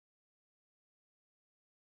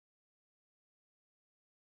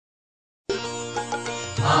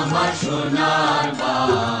আমার সোনার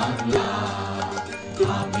বাংলা,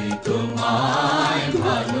 আমি তোমায়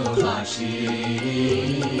ভালোবাসি।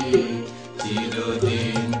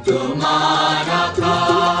 চিরদিন তোমার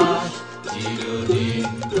আকাশ, চিরদিন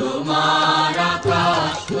তোমার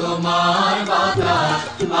আকাশ, তোমার বাতাস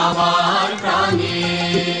আমার প্রাণে।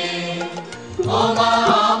 ওমা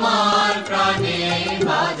আমার প্রাণে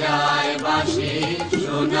বাজায় বাঁশি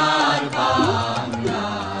সোনার বাংলা,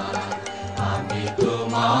 আমি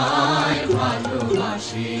তোমায়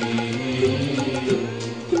ভালোবাসি।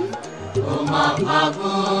 ওমা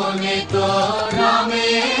ফাগুনে তো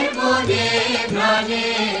রামের বনে প্রাণে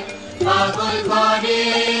পাগল করে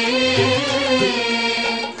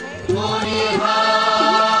মরি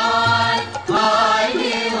হায় হায়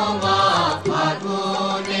রে। ওমা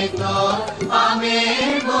ফাগুনে তো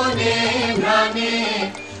আমের বনে প্রাণে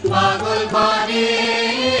পাগল করে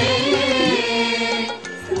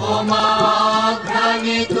ওমা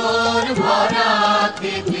প্রাণে তোর ভরা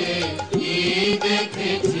থেকে কি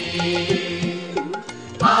দেখেছি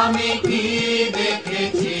আমি, কি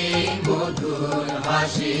দেখেছি মধুর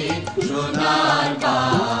হাসি সোনার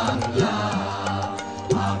বাংলা,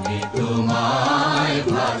 আমি তোমায়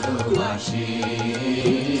ভালোবাসি।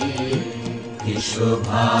 কি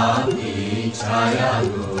শোভা কি ছায়া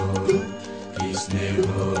গো, কি স্নেহ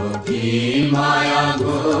কি মায়া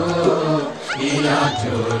গো, কি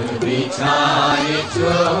আঁচল বিছায়েছ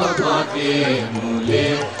বটে মূলে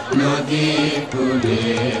নদী কূলে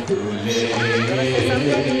কূলে।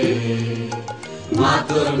 মা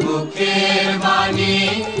তোর মুখের বাণী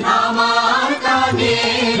আমার কানে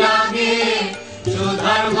লাগে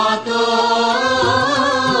সুধার মতো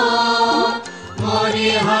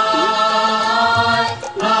মরি হায়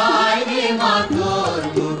হায় রে। মা তোর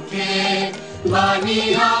মুখের বাণী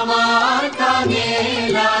আমার কানে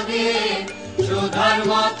লাগে সুধার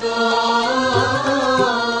মতো,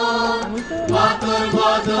 মা তোর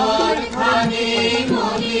বদর খানি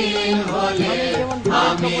মলিন হলে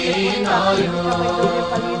আমি নয়ন,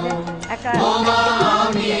 ওমা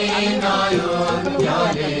আমি নয়ন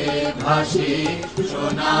জলে ভাসি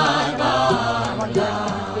সোনার বাংলা,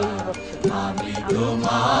 আমি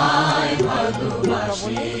তোমায়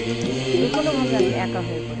ভালোবাসি।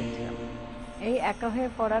 এই একা হয়ে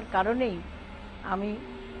পড়ার কারণেই আমি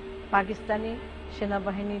পাকিস্তানি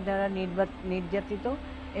সেনাবাহিনী দ্বারা নির্যাতিত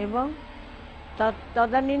এবং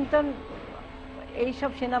তদানীন্তন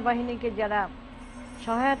এইসব সেনাবাহিনীকে যারা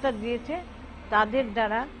সহায়তা দিয়েছে তাদের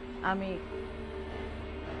দ্বারা আমি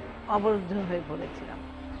অবরুদ্ধ হয়ে পড়েছিলাম।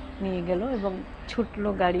 নিয়ে গেল এবং ছুটলো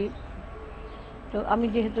গাড়ি। তো আমি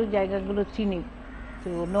যেহেতু জায়গাগুলো চিনি, তো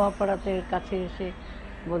নোয়াপাড়াতে কাছে এসে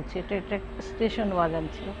বলছে এটা একটা স্টেশন ওয়াগন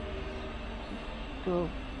ছিল। তো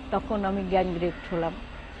তখন আমি গ্যাংরেপড হলাম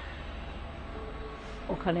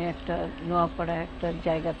ওখানে একটা নোয়াপাড়া একটা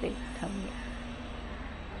জায়গাতে থামবে।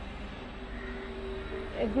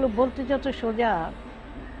 এগুলো বলতে যত সোজা,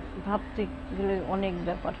 ভাবতে গেলে অনেক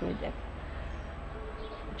ব্যাপার হয়ে যায়।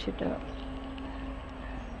 সেটা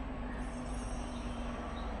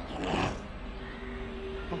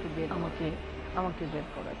আমাকে বের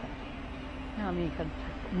করা যায়, আমি এখানে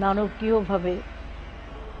নারকীয়ভাবে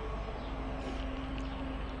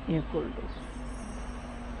ইয়ে করলো,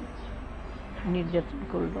 নির্যাতন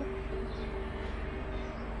করলো।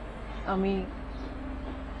 আমি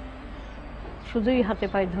শুধুই হাতে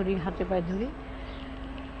পায়ে ধরি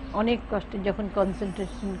অনেক কষ্টে। যখন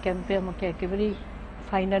কনসেন্ট্রেশন ক্যাম্পে আমাকে একেবারেই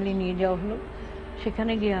ফাইনালি নিয়ে যাওয়া হলো,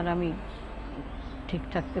 সেখানে গিয়ে আর আমি ঠিক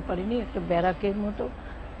থাকতে পারিনি। একটা ব্যারাকের মতো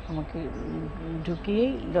আমাকে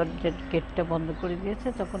ঢুকিয়েই দরজার গেটটা বন্ধ করে দিয়েছে।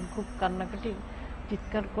 তখন খুব কান্নাকাটি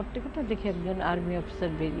চিৎকার করতে করতে দেখি একজন আর্মি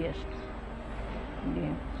অফিসার বেরিয়ে আসলো।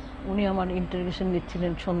 উনি আমার ইন্টারভিউশন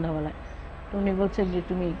দিচ্ছিলেন সন্ধ্যাবেলায়। তো উনি বলছেন যে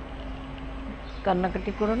তুমি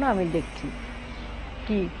কান্নাকাটি করো না, আমি দেখছি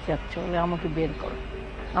কি চাচ্ছ, বলে আমাকে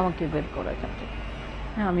বের করো এখান থেকে।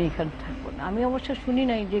 হ্যাঁ, আমি এখানে থাকবো না। আমি অবশ্য শুনি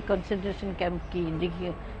নাই যে কনসেন্ট্রেশন ক্যাম্প কি,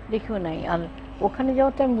 দেখিও নাই। আর ওখানে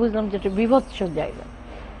যাওয়াতে আমি বুঝলাম যে এটা বিভৎস জায়গা,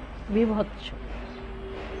 বিভৎস।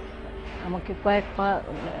 আমাকে কয়েক পা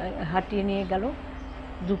হাঁটিয়ে নিয়ে গেল।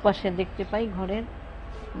 দুপাশে দেখতে পাই ঘরের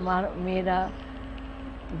মেয়েরা,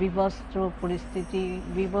 বিবস্ত্র পরিস্থিতি,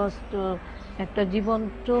 বিবস্ত্র একটা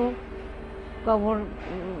জীবন্ত কবর,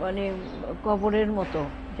 মানে কবরের মতো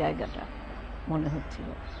জায়গাটা মনে হচ্ছিল।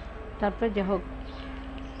 তারপরে যাই হোক,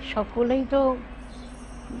 সকলেই তো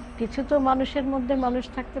কিছু তো মানুষের মধ্যে মানুষ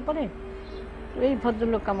থাকতে পারে। এই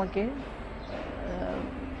ভদ্রলোক আমাকে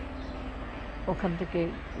ওখান থেকে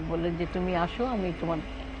বললেন যে তুমি আসো, আমি তোমার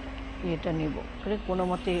ইয়েটা নেব করে। কোনো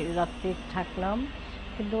মতে রাত্রে থাকলাম,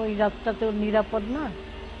 কিন্তু ওই রাতটা তো নিরাপদ না,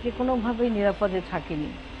 যে কোনোভাবেই নিরাপদে থাকিনি।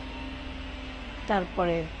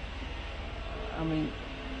 তারপরে আমি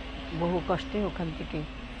বহু কষ্টে ওখান থেকে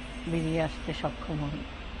বেরিয়ে আসতে সক্ষম হই।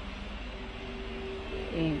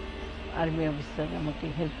 এই আর্মি অফিসার আমাকে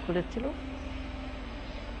হেল্প করেছিল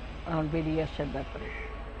আমার বেরিয়ে আসার ব্যাপারে।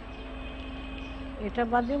 এটা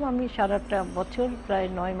বাদেও আমি সারাটা বছর প্রায়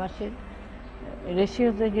 9 মাসের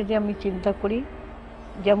রেশিওতে যদি আমি চিন্তা করি,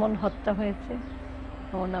 যেমন হত্যা হয়েছে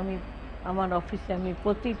তেমন আমি আমার অফিসে আমি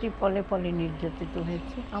প্রতিটি পলে পলে নির্যাতিত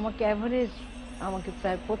হয়েছি। আমাকে অ্যাভারেজ আমাকে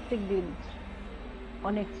প্রায় প্রত্যেক দিন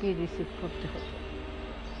অনেক পে রিসিভ করতে হতো।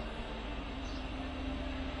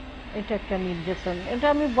 এটা একটা নির্যাতন, এটা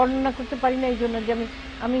আমি বর্ণনা করতে পারি না, এই জন্য যে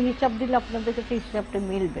আমি হিসাব দিলে আপনাদের কাছে হিসাবটা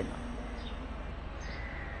মিলবে না,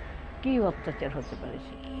 কি অত্যাচার হতে পারে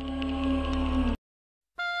সেটা।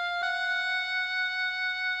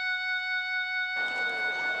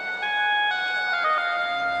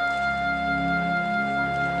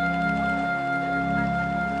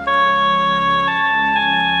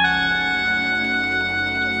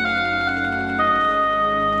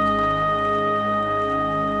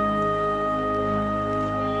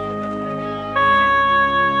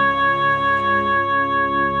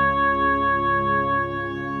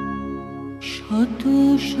 শত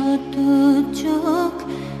শত চোখ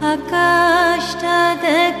আকাশটা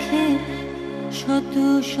দেখে, শত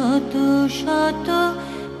শত শত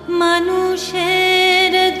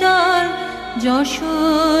মানুষের দল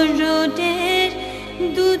যশোর রোডের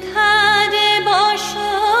দুধারে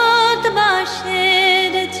বসত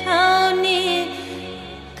বাঁশের ছাউনি,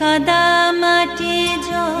 কাদামাটি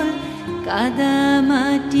জল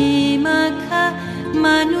কাদামাটি মাখা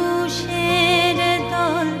মানুষের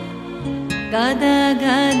দল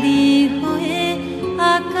গাদাগাদি হয়ে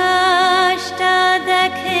আকাশটা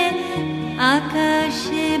দেখে।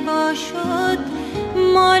 আকাশে বসত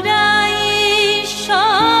মরাই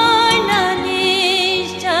স্বর্ণালিশ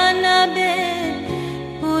জানাবে,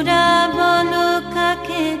 ওরা বলো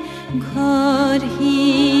কাকে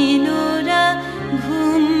ঘরহীনরা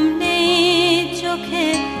ঘুম নেই চোখে,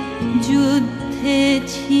 যুদ্ধে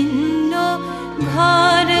ছিন্ন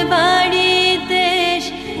ঘর বাড়ি দেশ,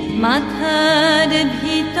 মাথার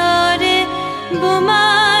ভিতরে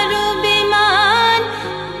বোমার বিমান।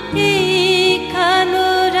 এই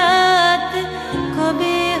কালো রাত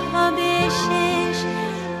কবে হবে শেষ?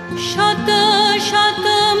 শত শত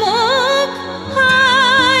মুখ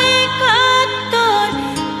হয় কাতর,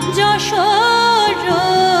 যশোর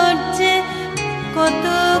রোড যে কত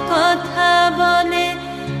কথা বলে,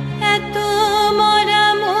 এত মরা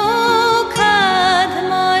মুখ আধ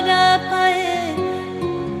মরা পায়ে।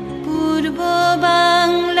 পূর্ব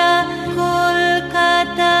বাংলা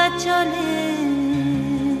কলকাতা চলে,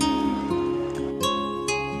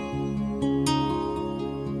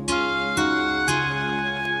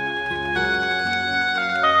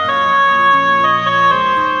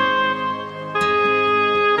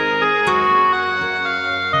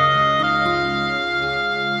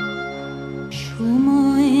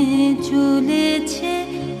 সময়ে চলেছে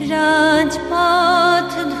রাজপথ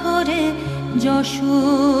ধরে,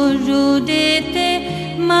 যশোর রোডেতে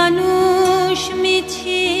মানুষ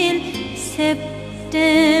মিছিল।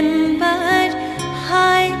 সেপ্টেম্বর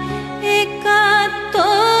হায়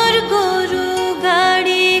 71, গরু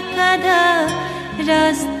গাড়ি কাদা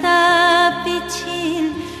রাস্তা পিছিল,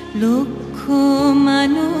 লক্ষ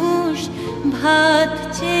মানুষ ভাত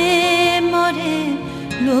চেয়ে মরে,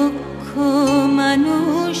 লক্ষ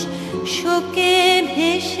মানুষ শোকে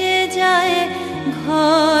ভেসে যায়,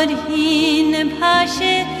 ঘরহীন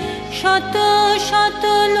ভাসে শত শত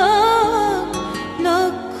লোক,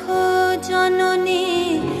 লক্ষ জননী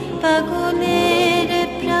পাগলের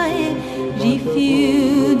প্রায়।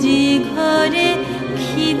 রিফিউজি ঘরে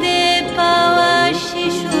খিদে পাওয়া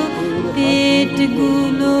শিশু,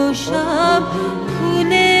 পেটগুলো সব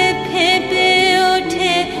ফুলে ফেপে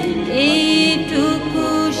ওঠে। এইটুকু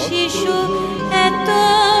শিশু এত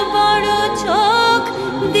বড় চোখ,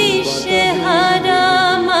 দিশেহারা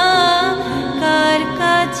মা কার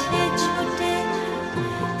কাছে ছুটে।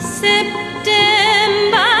 সেপ্টেম্বর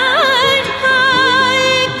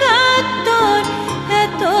হায় 71,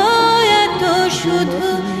 এত এত শুধু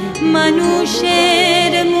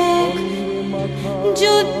মানুষের মুখ।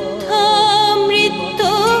 যুদ্ধ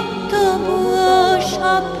মৃত্যু তবুও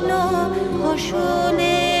স্বপ্ন,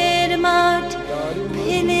 ফসলের মাঠ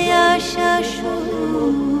ফেলে আসা সুখ।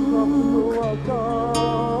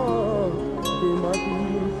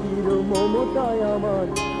 মমতায় আমার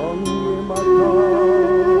অঙ্গে মাথা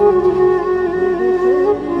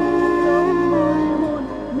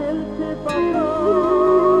মেলছে পাতা,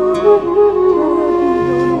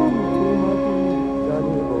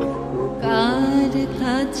 কার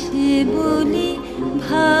কাছে বলি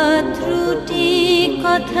ভাত রুটি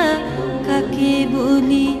কথা কাকে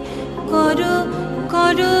বলি, করো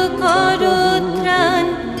করো করো ত্রাণ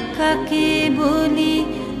কাকে বলি,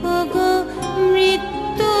 ওগো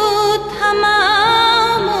মৃত্যু থামাও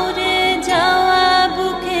মরে যাওয়া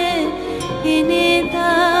বুকে, এনে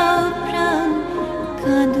দাও প্রাণ,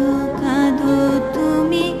 কাঁদো কাঁদো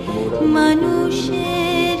তুমি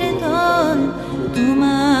মানুষের দল,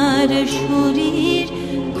 তোমার শরীর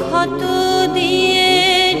ক্ষত দিয়ে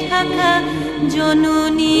ঢাকা,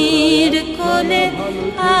 জননীর কোলে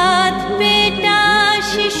হাত পেটা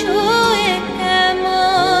শিশু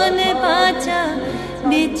কেমন বাঁচা,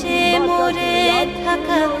 বেঁচে মরে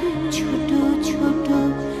থাকা ছোট ছোট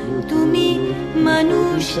তুমি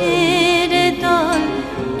মানুষের দল,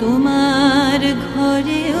 তোমার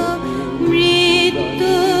ঘরেও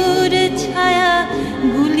মৃত্যুর ছায়া,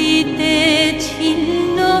 গুলিতে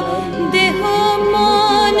ছিন্ন দেহ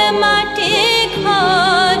মন মাটি,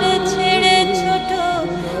 ঘর ছেড়ে ছোট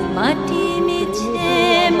মাটি মিছে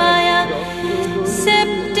মায়া,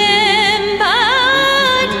 সেপ্টেম্বর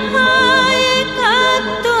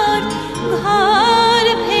একাত্তর ঘর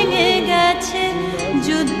ভেঙে গেছে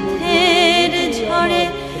যুদ্ধের ঝড়ে,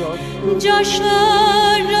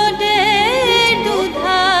 যশোর রোডের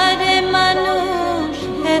দুধারে মানুষ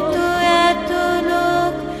এত এত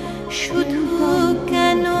লোক, শুধু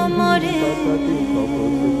কেন মরে?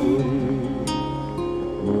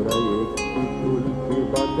 মোরা একটি ফুলকে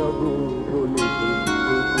বাঁচাবো বলে যুদ্ধ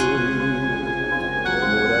করি,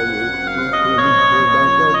 মোরা একটি ফুলকে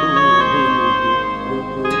বাঁচাবো বলে যুদ্ধ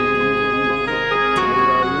করি,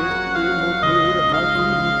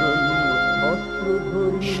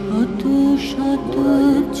 শত শত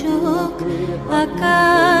চোখ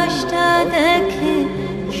আকাশটা দেখে,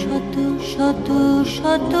 শত শত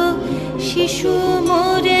শত শিশু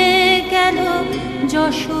মরে গেল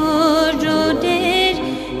যশোর রোডের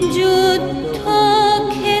যুদ্ধ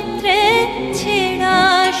ক্ষেত্রে, ছেঁড়া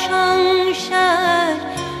সংসার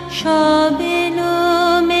সব এলো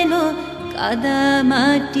মেলো, কাদা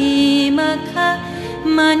মাটি মাখা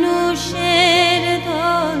মানুষের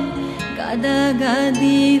দল,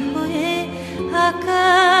 গাদাগাদি হয়ে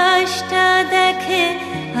আকাশটা দেখে,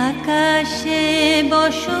 আকাশে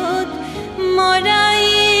বসত মরাই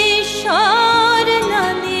ঈশ্বর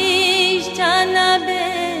নালিশ জানাবে,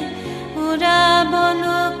 ওরা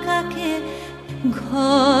বলো কাকে?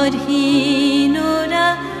 ঘরহীন ওরা,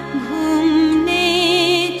 ঘুম নেই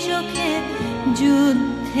চোখে,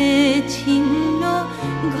 যুদ্ধে ছিন্ন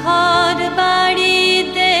ঘর বাড়ি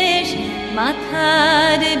দেশ,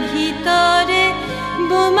 মাথার ভিতরে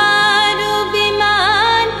বোমার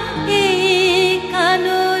বিমান, এই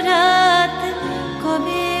কালো রাত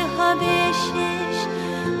কবে হবে শেষ?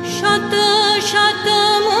 শত শত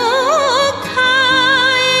মুখ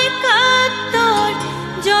একাত্তর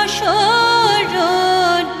যশোর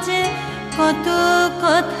রোড যে কত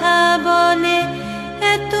কথা বলে,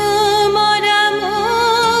 এত মরা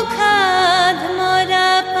মুখ আধ মরা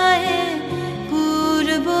পায়ে,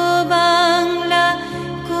 পূর্ব বাংলা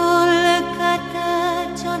কলকাতা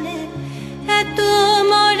চলে, এত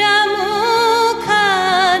মরা মুখ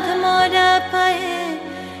আধ মরা পায়ে,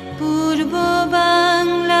 পূর্ব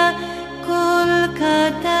বাংলা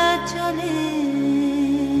কলকাতা চলে।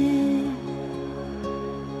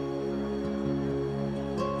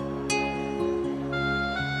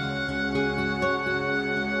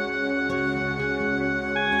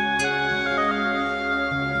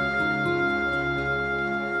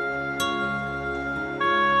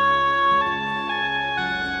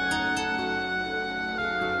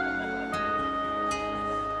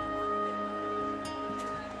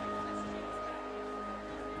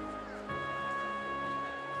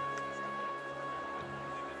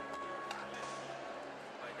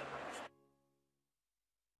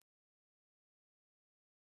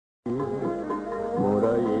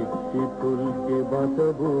 মোরা একটি ফুলকে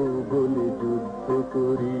বাঁচাবো বলে যুদ্ধ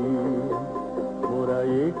করি, মোরা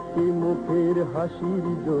একটি মুখের হাসির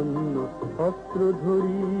জন্য অস্ত্র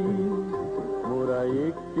ধরি, মোরা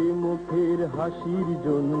একটি মুখের হাসির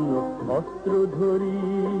জন্য অস্ত্র ধরি,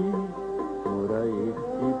 মোরা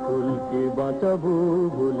একটি ফুলকে বাঁচাবো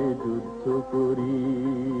বলে যুদ্ধ করি।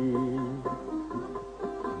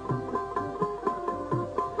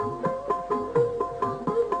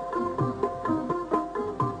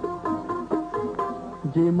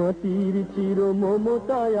 যে মাটির চির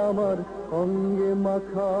মমতায় আমার অঙ্গে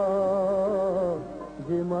মাখা,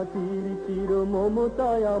 যে মাটির চির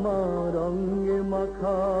মমতায় আমার অঙ্গে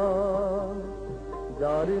মাখা,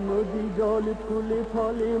 যার নদী জল ফুলে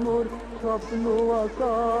ফলে মোর স্বপ্ন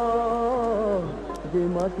আঁকা, যে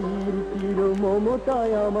মাটির চির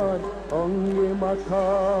মমতায় আমার অঙ্গে মাখা,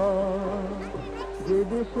 যে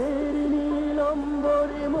দেশের নীল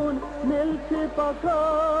অম্বরে মন মেলছে পাখা,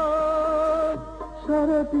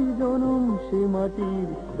 সারাটি জনম সে মাটির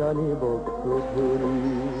গানে বক্ষ ধরি,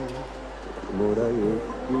 মোরা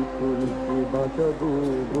একটি ফুলকে বাঁচাবো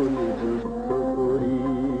বলে যুদ্ধ করি,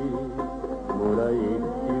 মোরা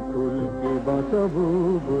একটি ফুলকে বাঁচাবো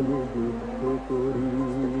বলে যুদ্ধ করি।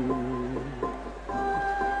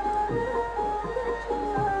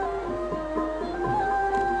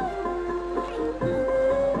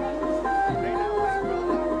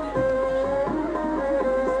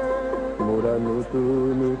 মোরা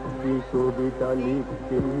নতুন একটি কবিতা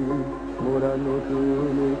লিখতে, মোরা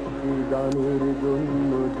নতুন একটি গানের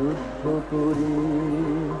জন্য যুদ্ধ করি,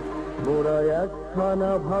 মোরা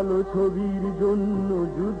একখানা ভালো ছবির জন্য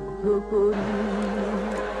যুদ্ধ করি,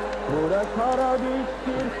 মোরা সারা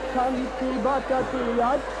বিশ্বের শান্তি বাঁচাতে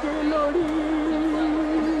আজকে লড়ি,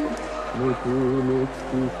 নতুন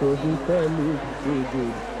একটি কবিতা লিখতে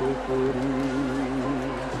যুদ্ধ করি,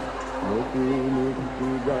 নতুন একটি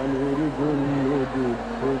গানের জন্য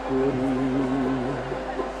যুদ্ধ করি,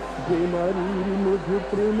 যে নারীর মধ্যে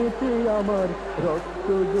প্রেমেতে আমার রক্ত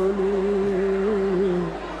জ্বলে,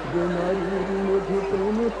 যে নারীর মধ্যে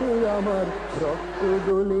প্রেমেতে আমার রক্ত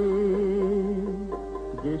জ্বলে,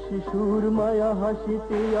 যে শিশুর মায়া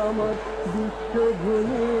হাসিতে আমার বিশ্ব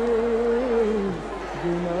ভুলে,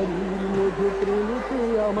 যে নারীর মধ্যে প্রেমেতে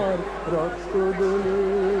আমার রক্ত জ্বলে,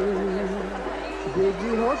 যে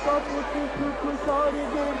গৃহ কাপড়ে সুখ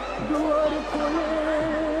স্বর্গের দুয়ার খোলে,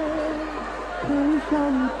 সেই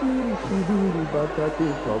শান্তির শিবির বাঁচাতে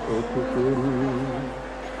শপথ করি,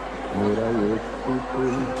 মোরা একটি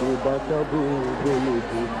ফুলকে বাঁচাবো বলে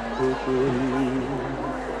যুদ্ধ করি,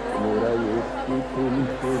 মোরা একটি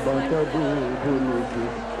ফুলকে বাঁচাবো বলে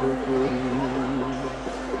যুদ্ধ করি,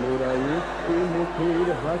 মোরা একটি মুখের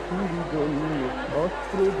হাসির জন্য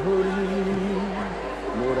অস্ত্র ধরি,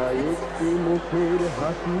 মোরা একটি মুখের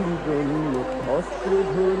হাসির জন্য অস্ত্র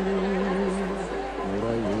ধরি,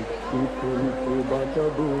 মোরা একটি ফুলকে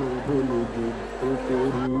বাঁচাবো বলে যুদ্ধ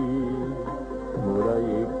করি, মোরা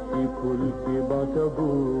একটি ফুলকে বাঁচাবো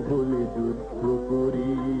বলে যুদ্ধ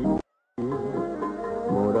করি,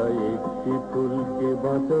 মোরা একটি ফুলকে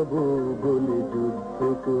বাঁচাবো বলে যুদ্ধ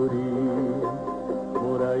করি,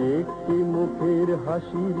 মোরা একটি মুখের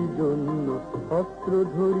হাসির জন্য অস্ত্র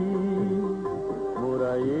ধরি,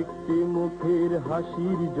 মোরা একটি মুখের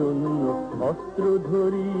হাসির জন্য অস্ত্র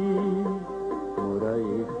ধরি, মোরা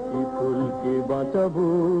একটি ফুলকে বাঁচাবো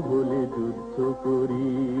বলে যুদ্ধ করি।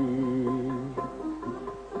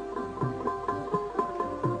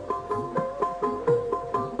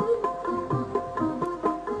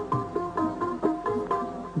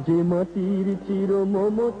 যে মাটির চির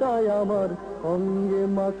মমতায় আমার অঙ্গে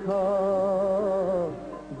মাখা,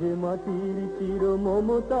 যে মাটির চির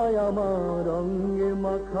মমতায় আমার অঙ্গে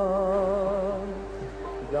মাখা,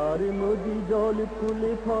 যার নদী জল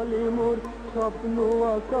ফুলে ফলে মোর স্বপ্ন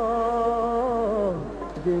আঁকা,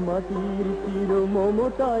 যে মাটির চির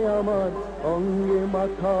মমতায় আমার অঙ্গে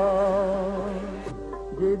মাখা,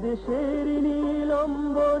 যে দেশের নীল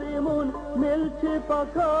অম্বরে মন মেলছে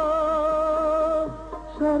পাখা,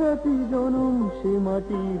 সারাটি জনম সে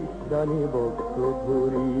মাটির গানে বক্ষ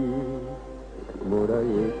ধরি, মোরা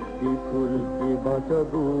একটি ফুলকে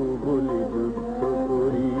বাঁচাবো বলে যুদ্ধ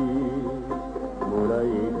করি, মোরা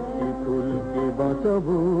একটি ফুলকে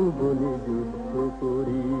বাঁচাবো বলে যুদ্ধ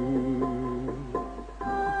করি।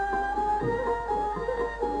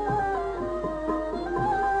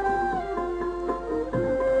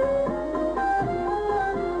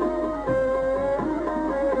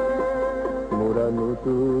 মোরা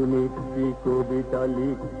নতুন একটি কবিতা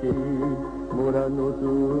লিখতে, মোরা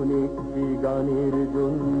নতুন একটি গানের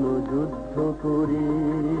জন্য যুদ্ধ করি,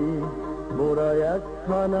 মোরা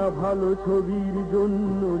একখানা ভালো ছবির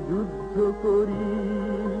জন্য যুদ্ধ করি,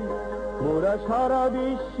 মোরা সারা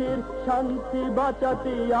বিশ্বের শান্তি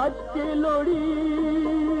বাঁচাতে আজকে লড়ি,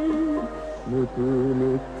 নতুন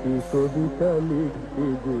একটি কবিতা লিখতে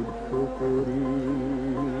যুদ্ধ করি,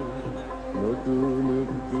 নতুন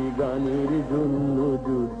একটি গানের জন্য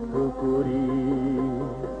যুদ্ধ করি,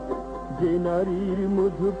 যে নারীর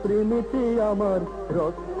মধু প্রেমেতে আমার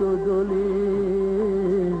রক্ত জ্বলে,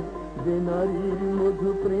 যে নারীর মধু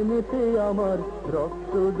প্রেমেতে আমার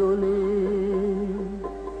রক্ত জ্বলে,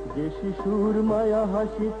 যে শিশুর মায়া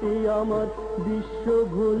হাসিতে আমার বিশ্ব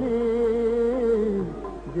ভুলে,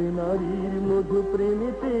 যে নারীর মধু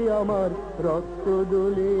প্রেমেতে আমার রক্ত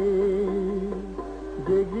জ্বলে,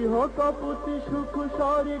 যে গৃহ কপতি সুখ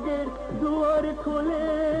স্বর্গের দুয়ার খোলে,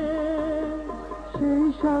 সেই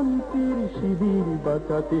শান্তির শিবির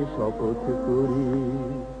বাঁচাতে শপথ করি।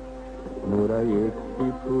 মোরা একটি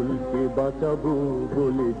ফুলকে বাঁচাবো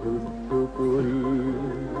বলে যুদ্ধ করি।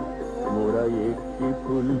 মোরা একটি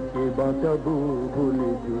ফুলকে বাঁচাবো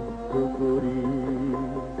বলে যুদ্ধ করি।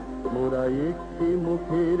 মোরা একটি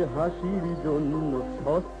মুখের হাসির জন্য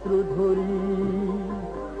অস্ত্র ধরি।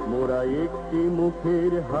 মোরা একটি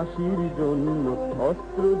মুখের হাসির জন্য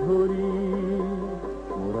অস্ত্র ধরি।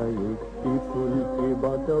 মোরা একটি ফুলকে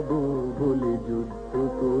বাঁচাবো বলে যুদ্ধ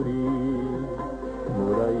করি।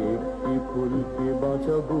 মোরা একটি ফুলকে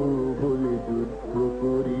বাঁচাবো বলে যুদ্ধ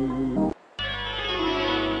করি।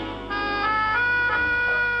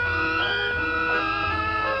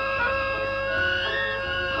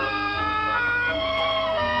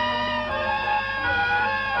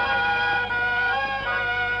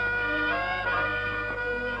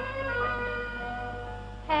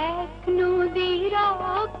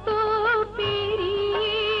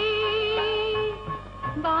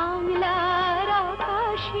 বাংলার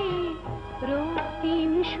আকাশে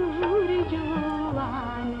রক্তিম সূর্য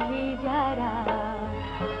আনবে যারা,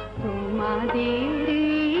 তোমাদের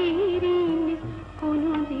ঋণ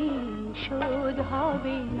কোনদিন শোধ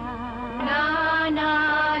হবে না, না না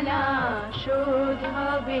না শোধ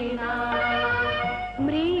হবে না।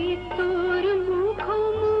 মৃত্যুর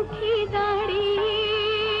মুখোমুখি দাঁড়িয়ে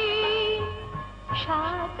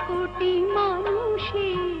 7 কোটি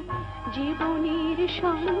মানুষের জীবনের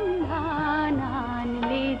সন্ধান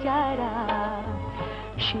আনলে যারা,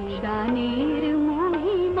 সে গানের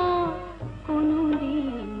মহিমা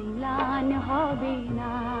কোনদিন ম্লান হবে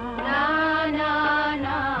না, না না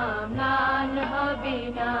না ম্লান হবে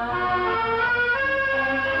না।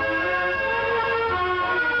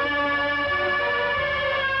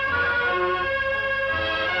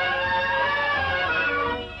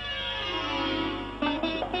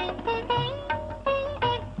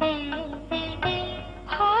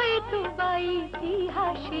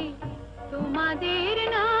 ইতিহাসে তোমাদের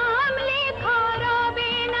নাম লেখা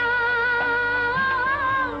রবে না,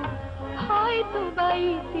 হয়তো বা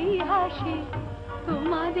ইতিহাসে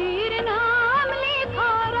তোমাদের নাম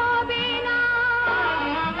লেখা রবে না।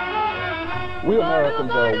 We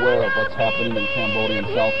Americans are aware of what's happening in Cambodia and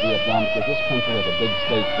South Vietnam because this country has a big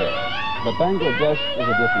stake there. But Bangladesh is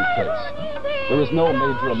a different case. There is no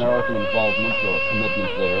major American involvement or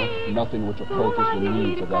commitment there, nothing which approaches the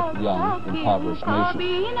needs of that young, impoverished nation.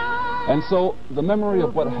 And so the memory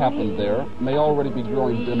of what happened there may already be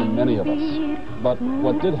growing dim in many of us. But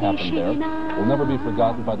what did happen there will never be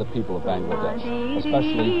forgotten by the people of Bangladesh,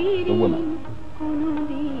 especially the women.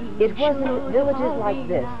 It was in villages like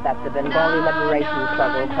this that the Bengali liberation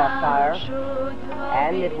struggle caught fire.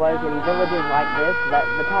 And it was in villages like this that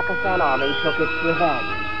the Pakistan Army took its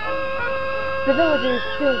revenge. The villagers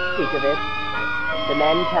still speak of it, the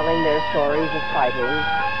men telling their stories of fighting,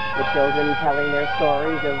 the children telling their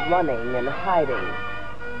stories of running and hiding.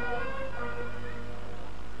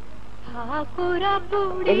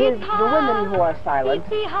 It is the women who are silent,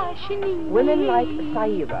 women like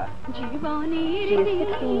Saira. She is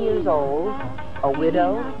 16 years old, a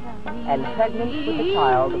widow, and pregnant with a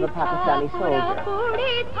child of a Pakistani soldier.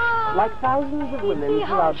 Like thousands of women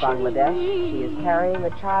throughout Bangladesh, she is carrying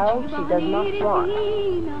a child she does not want.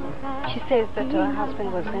 She says that her husband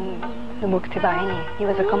was in the Mukti Bahini. He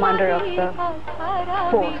was a commander of the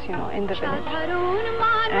force, in the village.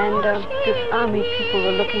 And this army people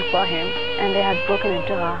were looking for him, and they had broken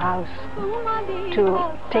into her house to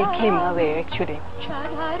take him away, actually.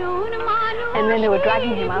 And when they were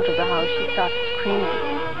dragging him out of the house, she started screaming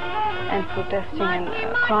and protesting and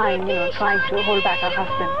crying, trying to hold back her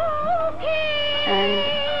husband. And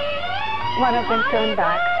one of them turned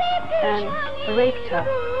back and raped her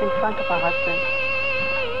in front of her husband,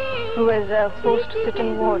 who was forced to sit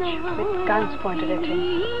and watch with guns pointed at him.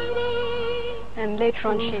 And later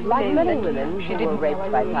on she like many women who were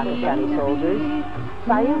raped by Pakistani soldiers,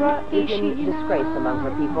 Saira is in disgrace among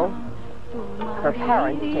her people. Her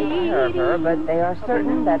parents take care of her, but they are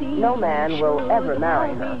certain that no man will ever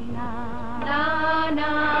marry her.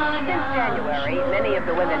 Since January, many of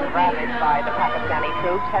the women ravaged by the Pakistani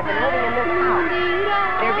troops have been living in this house.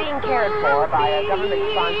 They're being cared for by a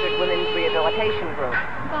government-sponsored women's rehabilitation group.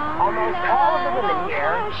 Almost all of the women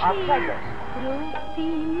here are pregnant.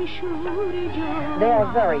 They are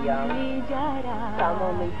very young, some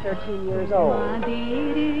only 13 years old.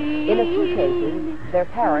 In a few cases, their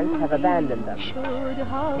parents have abandoned them.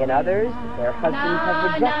 In others, their husbands have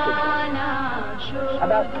rejected them.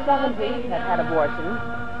 About 70 have had abortions,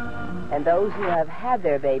 and those who have had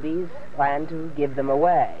their babies plan to give them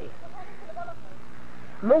away.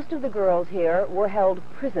 Most of the girls here were held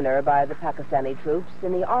prisoner by the Pakistani troops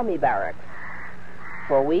in the army barracks.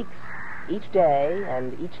 For weeks, each day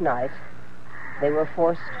and each night, they were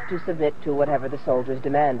forced to submit to whatever the soldiers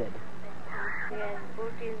demanded.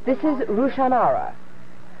 This is Rushanara,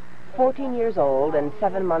 14 years old and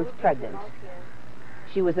 7 months pregnant.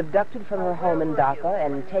 She was abducted from her home in Dhaka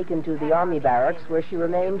and taken to the army barracks, where she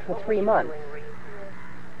remained for 3 months.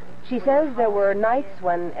 She says there were nights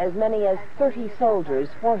when as many as 30 soldiers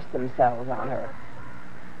forced themselves on her.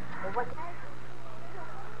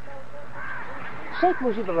 Sheikh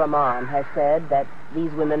Mujibur Rahman has said that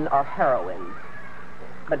these women are heroines.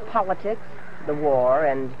 But politics, the war,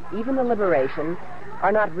 and even the liberation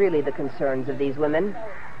are not really the concerns of these women.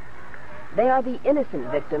 They are the innocent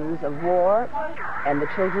victims of war, and the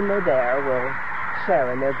children they bear will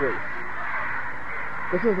share in their grief.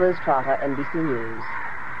 This is Liz Trotta, NBC News,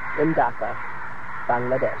 in Dhaka,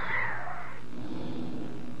 Bangladesh.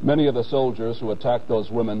 Many of the soldiers who attacked those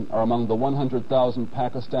women are among the 100,000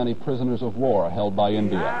 Pakistani prisoners of war held by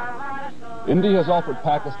India. India has offered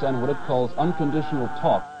Pakistan what it calls unconditional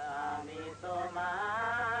talk